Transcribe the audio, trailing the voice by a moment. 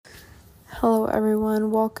Hello everyone,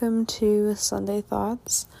 welcome to Sunday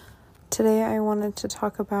Thoughts. Today I wanted to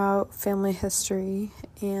talk about family history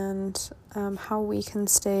and how we can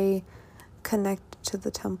stay connected to the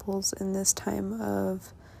temples in this time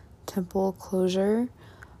of temple closure.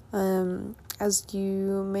 As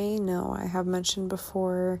you may know, I have mentioned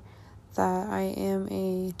before that I am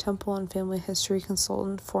a temple and family history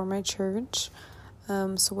consultant for my church.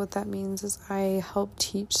 So what that means is I help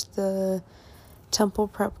teach the temple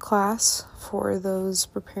prep class for those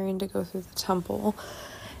preparing to go through the temple,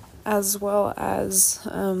 as well as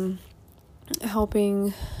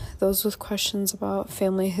helping those with questions about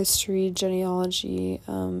family history, genealogy,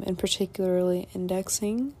 and particularly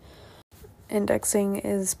indexing. Indexing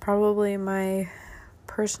is probably my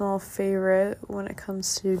personal favorite when it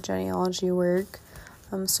comes to genealogy work.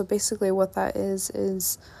 So basically what that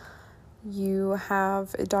is you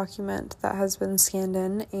have a document that has been scanned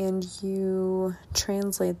in and you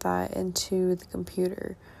translate that into the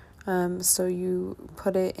computer. So you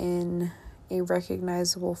put it in a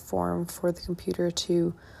recognizable form for the computer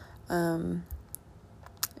to come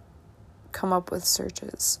up with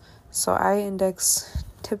searches. So I index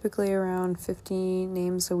typically around 50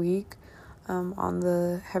 names a week. On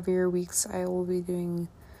the heavier weeks, I will be doing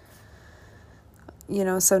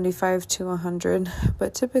 75 to 100,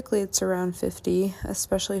 but typically it's around 50,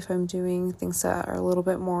 especially if I'm doing things that are a little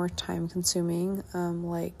bit more time consuming,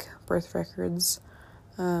 like birth records.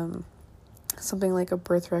 Something like a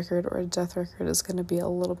birth record or a death record is going to be a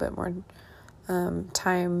little bit more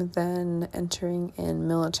time than entering in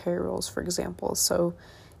military roles, for example. So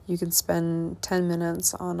you can spend 10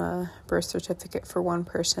 minutes on a birth certificate for one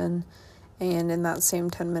person, and in that same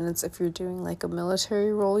 10 minutes, if you're doing like a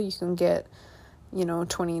military role, you can get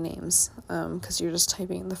 20 names, because you're just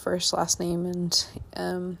typing the first, last name,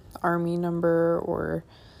 and army number or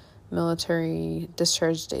military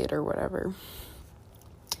discharge date or whatever.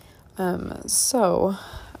 So,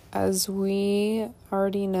 as we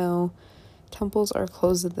already know, temples are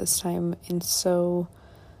closed at this time, and so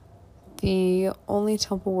the only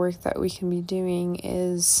temple work that we can be doing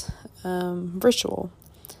is virtual.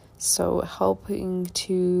 So helping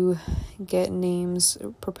to get names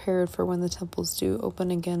prepared for when the temples do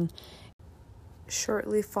open again.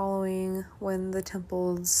 Shortly following when the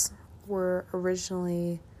temples were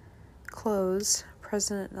originally closed,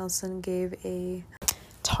 President Nelson gave a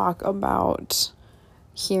talk about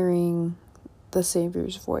hearing the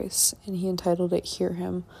Savior's voice, and he entitled it "Hear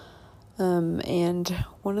Him." And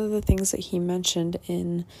one of the things that he mentioned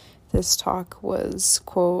in this talk was,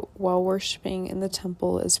 quote, "While worshiping in the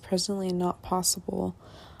temple is presently not possible,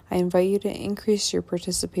 I invite you to increase your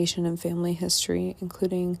participation in family history,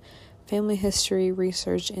 including family history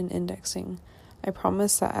research and indexing. I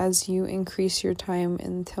promise that as you increase your time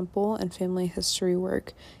in temple and family history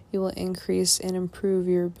work, you will increase and improve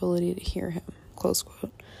your ability to hear him," close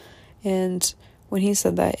quote. And when he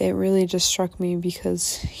said that, it really just struck me,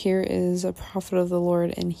 because here is a prophet of the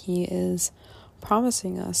Lord, and he is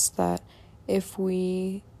promising us that if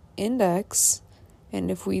we index and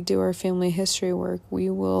if we do our family history work, we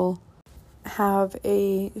will have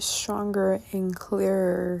a stronger and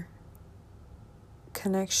clearer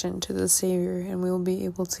connection to the Savior, and we will be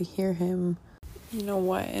able to hear him.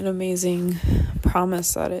 What an amazing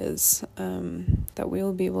promise that is, that we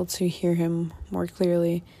will be able to hear him more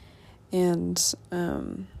clearly. And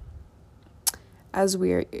as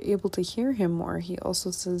we are able to hear him more, he also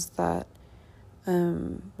says that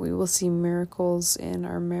we will see miracles in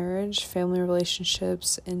our marriage, family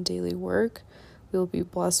relationships, and daily work. We will be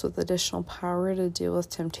blessed with additional power to deal with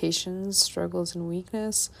temptations, struggles, and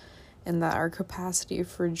weakness, and that our capacity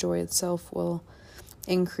for joy itself will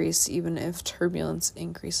increase even if turbulence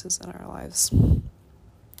increases in our lives.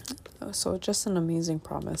 So just an amazing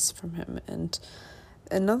promise from him. And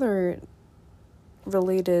another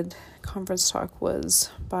related conference talk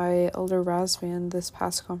was by Elder Razvan this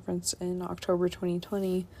past conference in October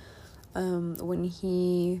 2020, when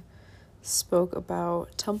he spoke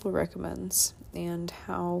about temple recommends and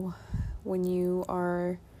how when you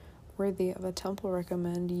are worthy of a temple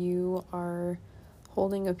recommend, you are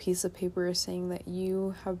holding a piece of paper saying that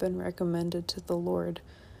you have been recommended to the Lord.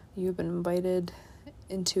 You've been invited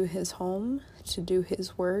into his home to do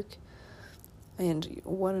his work. And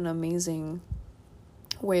what an amazing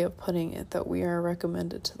way of putting it, that we are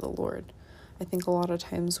recommended to the Lord. I think a lot of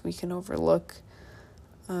times we can overlook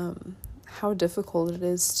how difficult it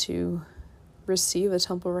is to receive a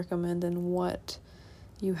temple recommend and what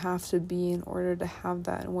you have to be in order to have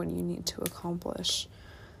that, and what you need to accomplish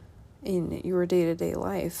in your day-to-day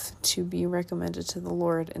life to be recommended to the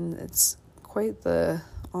Lord. And it's quite the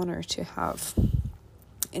honor to have.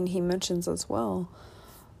 And he mentions as well,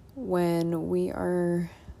 when we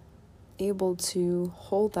are able to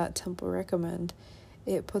hold that temple recommend,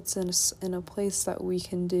 it puts us in a place that we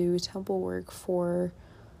can do temple work for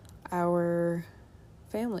our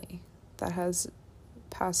family that has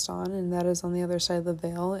passed on and that is on the other side of the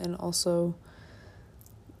veil, and also,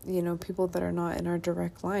 people that are not in our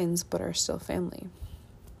direct lines but are still family.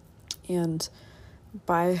 And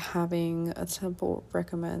by having a temple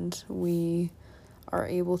recommend, we are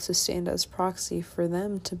able to stand as proxy for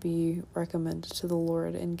them to be recommended to the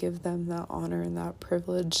Lord and give them that honor and that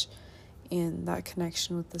privilege and that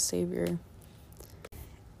connection with the Savior.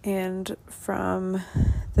 And from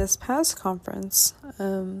this past conference,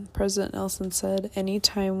 President Nelson said,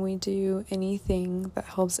 anytime we do anything that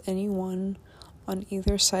helps anyone on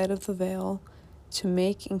either side of the veil to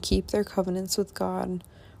make and keep their covenants with God,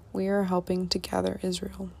 we are helping to gather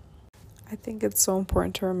Israel. I think it's so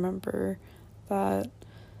important to remember that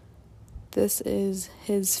this is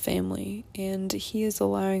his family, and he is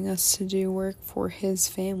allowing us to do work for his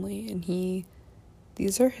family, and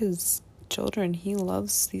these are his children. He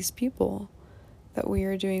loves these people that we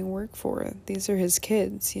are doing work for. These are his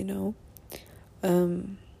kids, and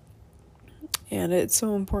it's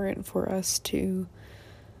so important for us to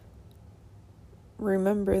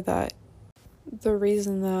remember that the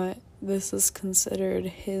reason that this is considered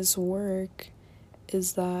his work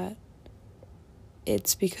is that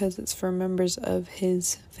it's because it's for members of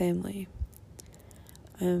his family.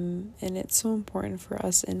 And it's so important for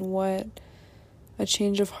us, and what a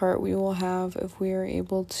change of heart we will have if we are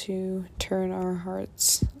able to turn our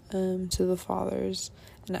hearts to the fathers.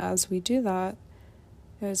 And as we do that,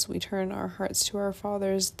 as we turn our hearts to our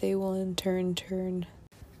fathers, they will in turn turn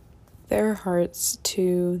their hearts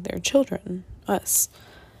to their children, us.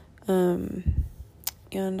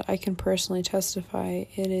 And I can personally testify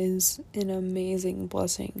it is an amazing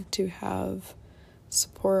blessing to have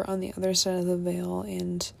support on the other side of the veil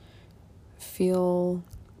and feel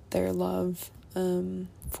their love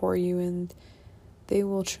for you, and they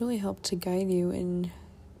will truly help to guide you in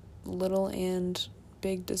little and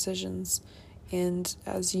big decisions. And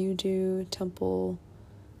as you do temple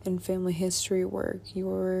and family history work,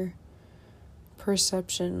 your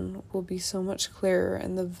perception will be so much clearer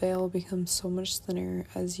and the veil becomes so much thinner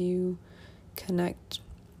as you connect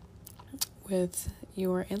with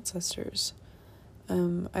your ancestors.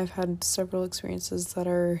 I've had several experiences that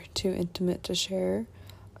are too intimate to share,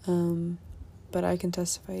 but I can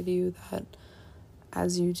testify to you that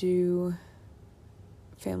as you do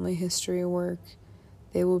family history work,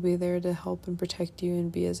 they will be there to help and protect you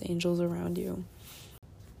and be as angels around you.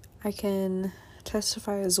 I can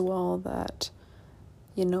testify as well that,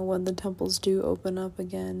 when the temples do open up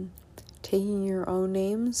again, taking your own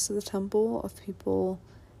names to the temple of people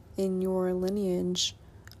in your lineage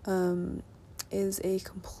is a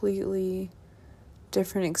completely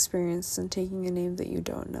different experience than taking a name that you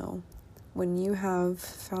don't know. When you have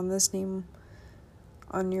found this name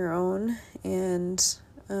on your own and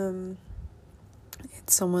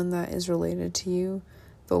it's someone that is related to you,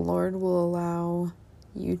 the Lord will allow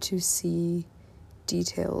you to see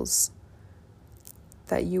details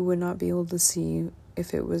that you would not be able to see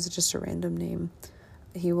if it was just a random name.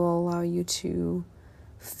 He will allow you to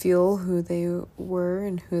feel who they were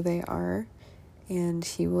and who they are, and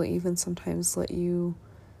he will even sometimes let you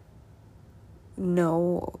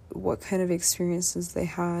know what kind of experiences they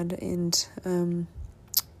had and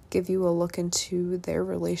give you a look into their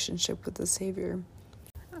relationship with the Savior.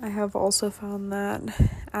 I have also found that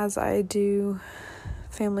as I do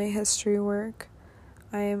family history work,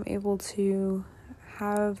 I am able to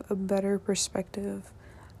have a better perspective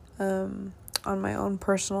on my own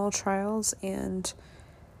personal trials and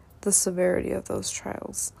the severity of those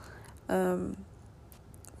trials. It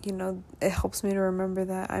helps me to remember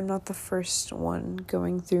that I'm not the first one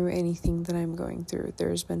going through anything that I'm going through.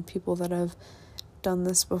 There's been people that have done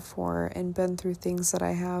this before and been through things that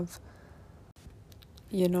I have.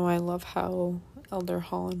 I love how Elder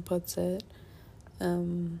Holland puts it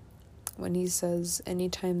when he says,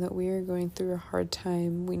 anytime that we are going through a hard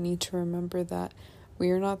time, we need to remember that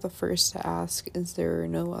we are not the first to ask, is there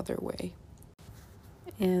no other way?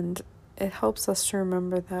 And it helps us to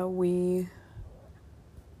remember that we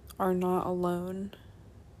are not alone,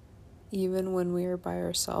 even when we are by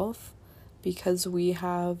ourselves, because we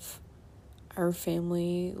have our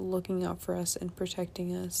family looking out for us and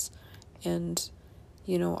protecting us. And,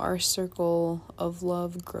 our circle of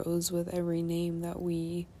love grows with every name that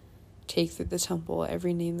we take through the temple,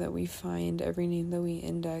 every name that we find, every name that we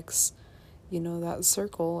index. That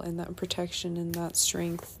circle and that protection and that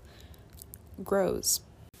strength grows.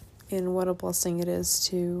 and what a blessing it is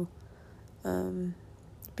to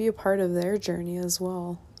be a part of their journey as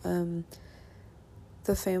well.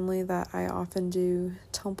 The family that I often do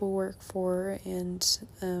temple work for and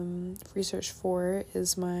research for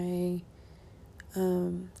is my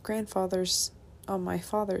grandfather's on my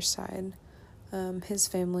father's side. His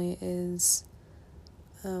family is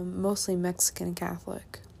mostly Mexican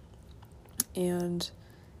Catholic, and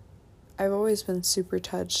I've always been super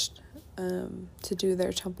touched to do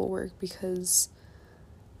their temple work because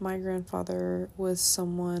my grandfather was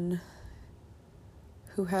someone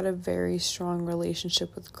who had a very strong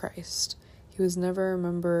relationship with Christ. He was never a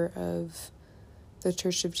member of the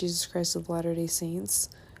Church of Jesus Christ of Latter-day Saints,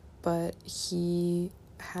 but he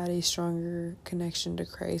had a stronger connection to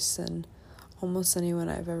Christ than almost anyone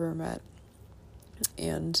I've ever met.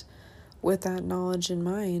 And with that knowledge in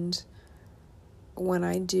mind, when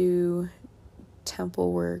I do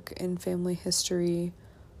temple work and family history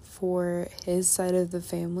for his side of the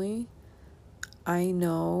family, I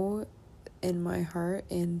know in my heart,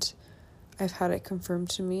 and I've had it confirmed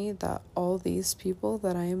to me, that all these people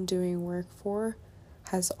that I am doing work for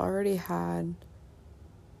has already had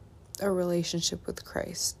a relationship with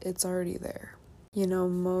Christ. It's already there. You know,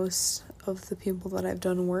 most of the people that I've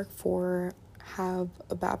done work for have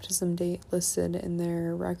a baptism date listed in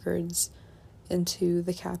their records into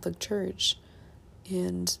the Catholic Church,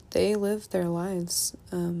 and they live their lives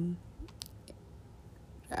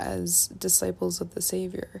as disciples of the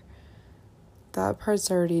Savior. That part's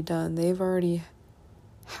already done. They've already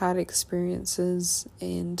had experiences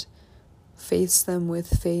and faced them with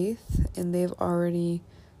faith, and they've already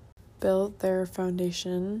built their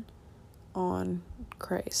foundation on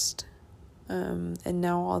Christ. And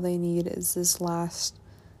now all they need is this last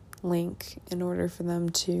link in order for them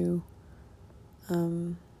to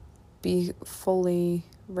be fully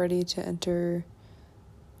ready to enter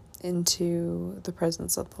into the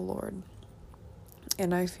presence of the Lord.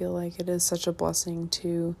 And I feel like it is such a blessing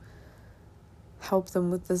to help them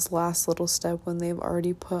with this last little step when they've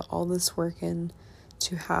already put all this work in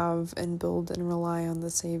to have and build and rely on the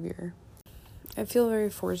Savior. I feel very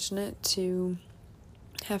fortunate to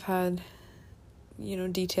have had,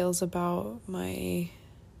 details about my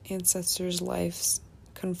ancestors' lives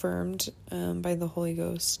confirmed by the Holy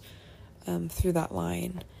Ghost through that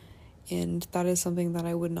line. And that is something that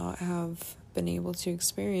I would not have been able to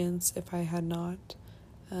experience if I had not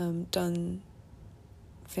done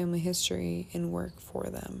family history and work for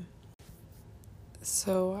them.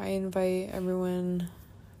 So I invite everyone,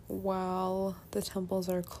 while the temples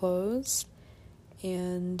are closed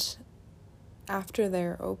and after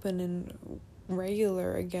they're open and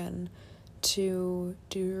regular again, to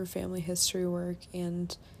do your family history work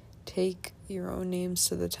and take your own names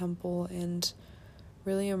to the temple and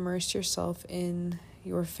really immerse yourself in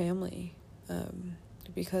your family,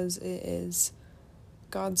 because it is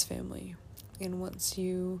God's family. And once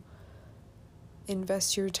you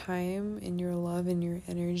invest your time and your love and your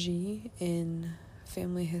energy in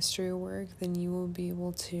family history work, then you will be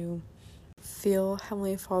able to feel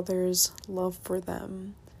Heavenly Father's love for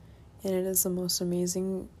them. And it is the most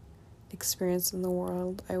amazing experience in the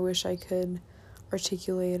world. I wish I could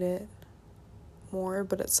articulate it more,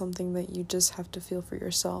 but it's something that you just have to feel for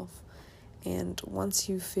yourself. And once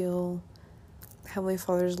you feel Heavenly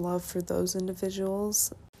Father's love for those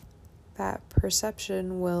individuals, that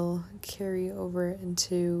perception will carry over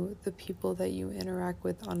into the people that you interact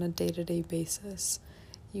with on a day-to-day basis.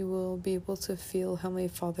 You will be able to feel Heavenly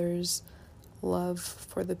Father's love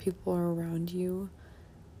for the people around you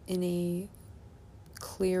in a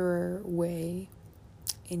clearer way,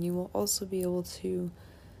 and you will also be able to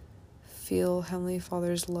feel Heavenly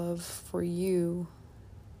Father's love for you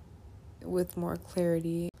with more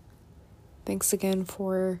clarity. Thanks again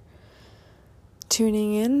for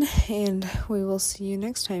tuning in, and we will see you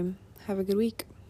next time. Have a good week.